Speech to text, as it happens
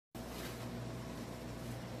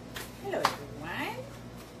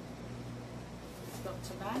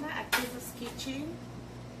kitchen,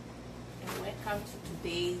 and welcome to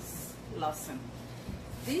today's lesson.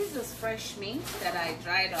 This is fresh mint that I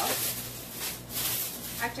dried up.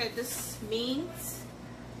 Actually, this mint,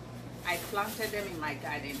 I planted them in my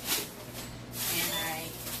garden, and I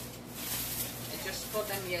just bought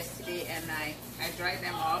them yesterday, and I dried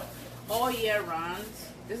them up all year round.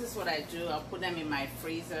 This is what I do. I'll put them in my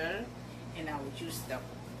freezer, and I will use them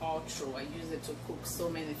all through. I use it to cook so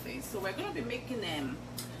many things. So we're going to be making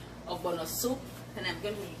OGBONO soup, and I'm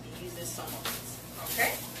going to be using some of it.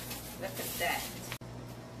 Okay, look at that.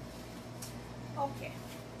 Okay,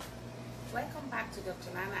 welcome back to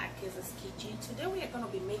Dr. Nana Akeza's kitchen. Today we are going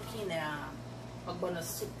to be making OGBONO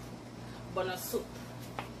soup. OGBONO soup,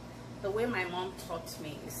 the way my mom taught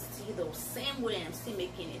me, is still the same way I'm still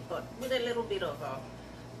making it, but with a little bit of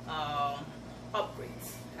upgrade,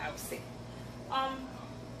 I would say.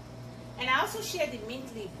 And I also share the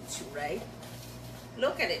mint leaf with you, right?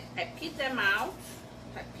 Look at it. I picked them out.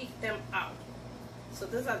 So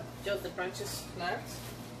these are just the branches left,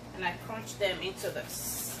 and I crunch them into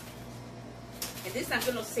this. And this I'm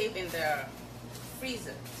going to save in the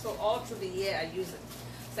freezer. So all through the year I use it.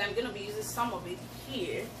 So I'm going to be using some of it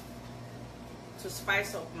here to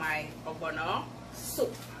spice up my OGBONO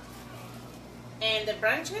soup. And the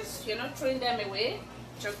branches, you're not throwing them away.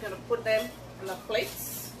 Just going to put them on a plate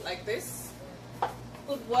like this.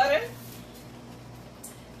 Put water.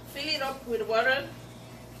 Fill it up with water.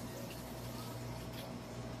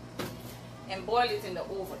 And boil it in the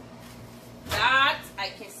oven. That I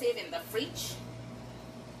can save in the fridge.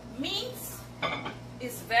 Mint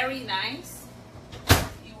is very nice.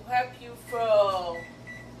 It will help you for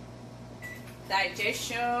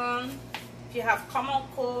digestion. If you have common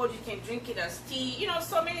cold, you can drink it as tea. You know,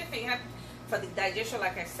 so many things for the digestion,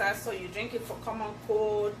 like I said. So you drink it for common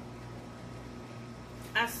cold,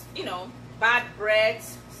 as you know, bad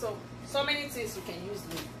breath. So many things you can use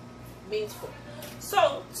mint for.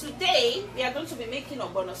 So today we are going to be making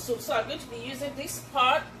OGBONO soup. So I'm going to be using this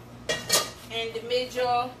pot and the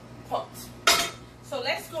major pot. So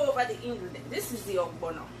let's go over the ingredients. This is the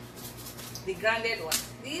OGBONO, the grounded one.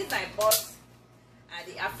 These I bought at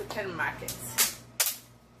the African market.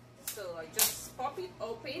 So I just pop it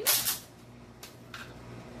open.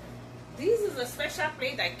 This is a special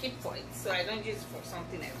plate I keep for it, so I don't use it for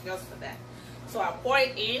something else, just for that. So I pour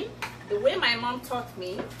it in the way my mom taught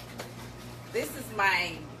me. This is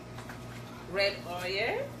my red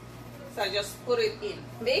oil, so I just put it in.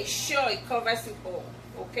 Make sure it covers it all,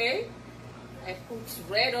 okay? I put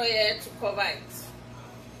red oil to cover it.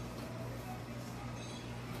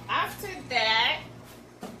 After that,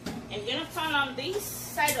 I'm gonna turn on this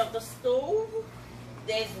side of the stove.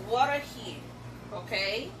 There's water here,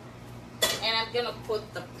 okay? And I'm gonna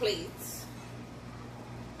put the plates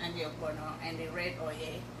and the OGBONO and the red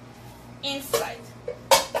oil inside.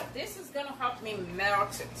 This is gonna help me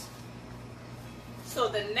melt it. So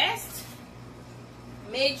the next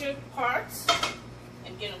major part,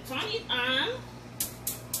 I'm gonna turn it on.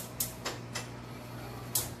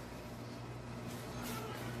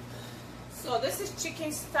 So this is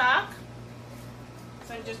chicken stock.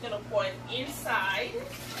 So I'm just gonna pour it inside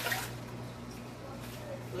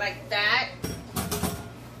like that.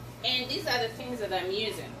 And these are the things that I'm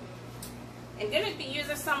using. I'm gonna be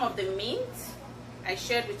using some of the mint I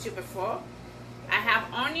shared with you before. I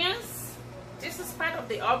have onions. This is part of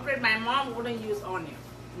the upgrade. My mom wouldn't use onion,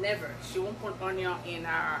 never. She won't put onion in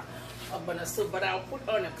our OGBONO soup, but I'll put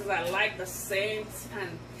onion because I like the scent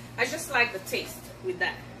and I just like the taste with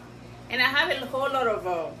that. And I have a whole lot of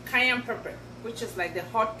cayenne pepper, which is like the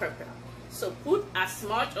hot pepper. So put as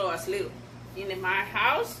much or as little. In my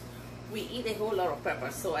house, we eat a whole lot of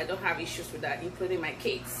pepper, so I don't have issues with that, including my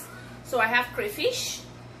kids. So I have crayfish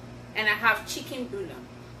and I have chicken bouillon,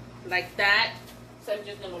 like that. So I'm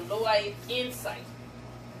just gonna lower it inside.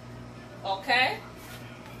 Okay?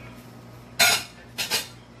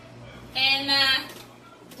 And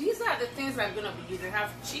these are the things I'm gonna be using. I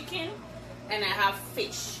have chicken and I have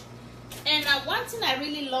fish. And one thing I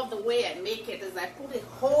really love the way I make it is I put a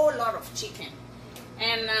whole lot of chicken.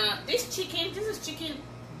 And this is chicken,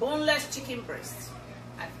 boneless chicken breast.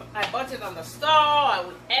 I bought it on the store. I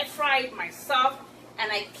will air fry it myself,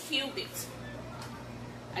 and I cube it.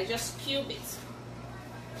 I just cube it.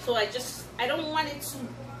 So I don't want it too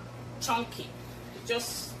chunky.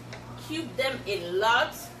 Just cube them a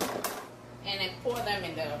lot, and I pour them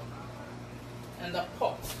in the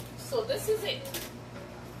pot. So this is it.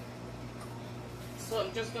 So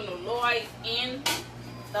I'm just going to lower it in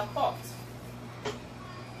the pot.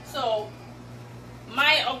 So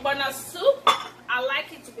my OGBONO soup, I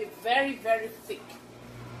like it to be very, very thick.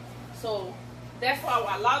 So therefore I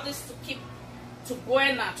will allow this to keep to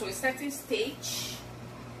boil now to a certain stage.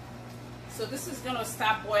 So this is going to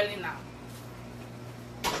start boiling now.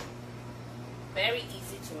 Very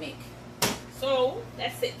easy to make. So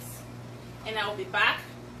that's it. And I'll be back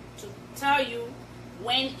to tell you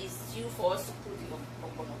when it's due for us to put the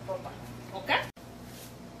ogbono proper. Okay?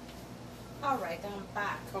 Alright, I'm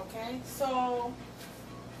back. Okay? So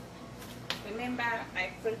remember I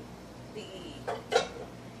put the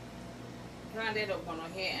grounded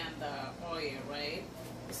ogbono here and the oil, right?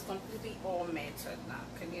 It's completely all melted now.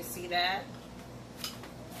 Can you see that?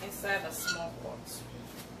 Inside a small pot.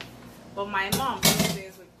 But my mom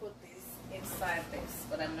says we put this inside this,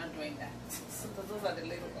 but I'm not doing that. So those are the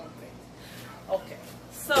little upgrades. Okay.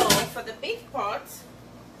 So for the big pot,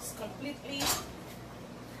 it's completely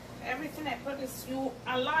everything I put is you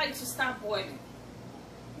allow it to start boiling.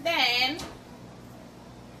 Then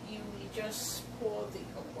you just pour the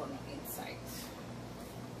ogbono inside.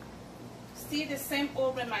 See the same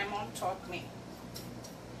old way my mom taught me.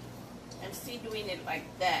 I'm still doing it like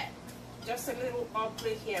that. Just a little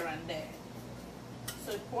upgrade here and there.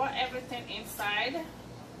 So you pour everything inside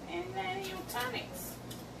and then you turn it.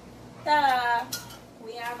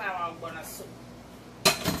 We have our ogbono soup.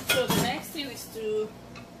 So the next thing is to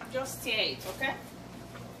just stir it, okay?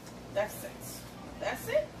 That's it. That's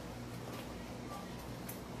it.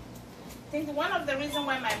 I think one of the reasons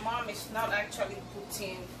why my mom is not actually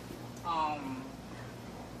putting the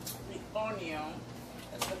onion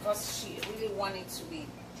is because she really wanted to be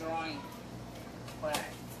drawing, but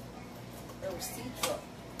it will still draw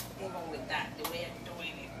even with that, the way I'm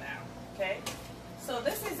doing it now. Okay, so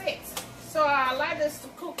this is it. So I'll allow this to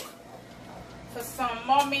cook for some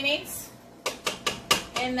more minutes,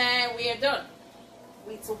 and then we are done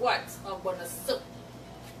with what? Ogbono soup.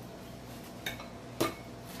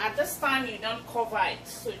 At this time you don't cover it,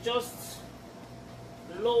 so just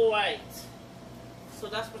lower it. So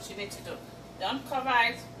that's what you need to do. Don't cover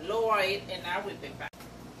it, lower it, and I will be back.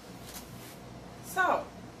 So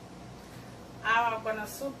our ogbono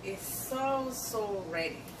soup is so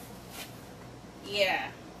ready. Yeah,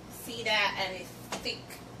 see that? And it's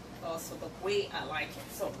thick also the way I like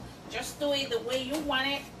it. So just do it the way you want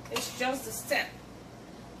it. It's just the step.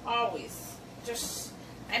 Always just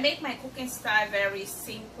I make my cooking style very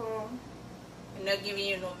simple. I'm not giving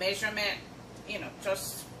you no measurement, you know,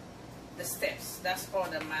 just the steps. That's all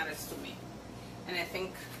that matters to me, and I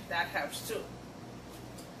think that helps too.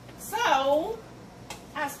 So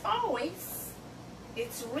as always,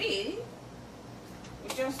 it's real. We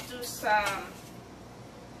just do some.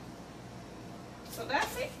 So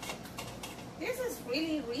that's it. This is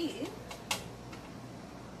really real.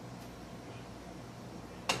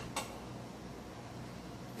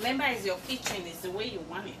 Remember, it's your kitchen, it's the way you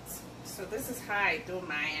want it. So this is how I do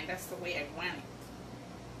mine, and that's the way I want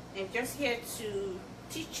it. I'm just here to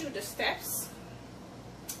teach you the steps.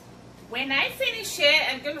 When I finish here,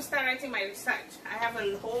 I'm going to start writing my research. I have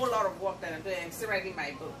a whole lot of work that I'm doing. I'm still writing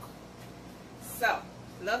my book. So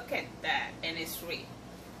look at that, and it's real.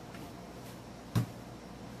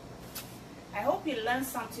 I hope you learned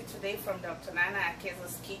something today from Dr. Nana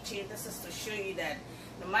Akeza's kitchen. This is to show you that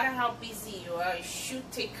no matter how busy you are, you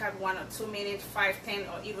should take out 1 or 2 minutes, 5, 10,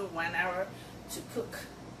 or even 1 hour to cook.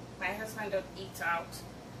 My husband don't eat out.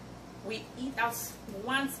 We eat out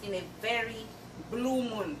once in a very blue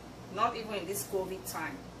moon, not even in this COVID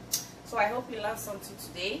time. So I hope you learned something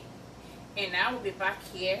today, and I will be back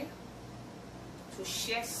here to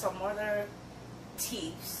share some other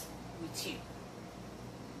tips with you.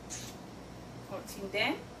 Until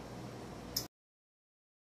then,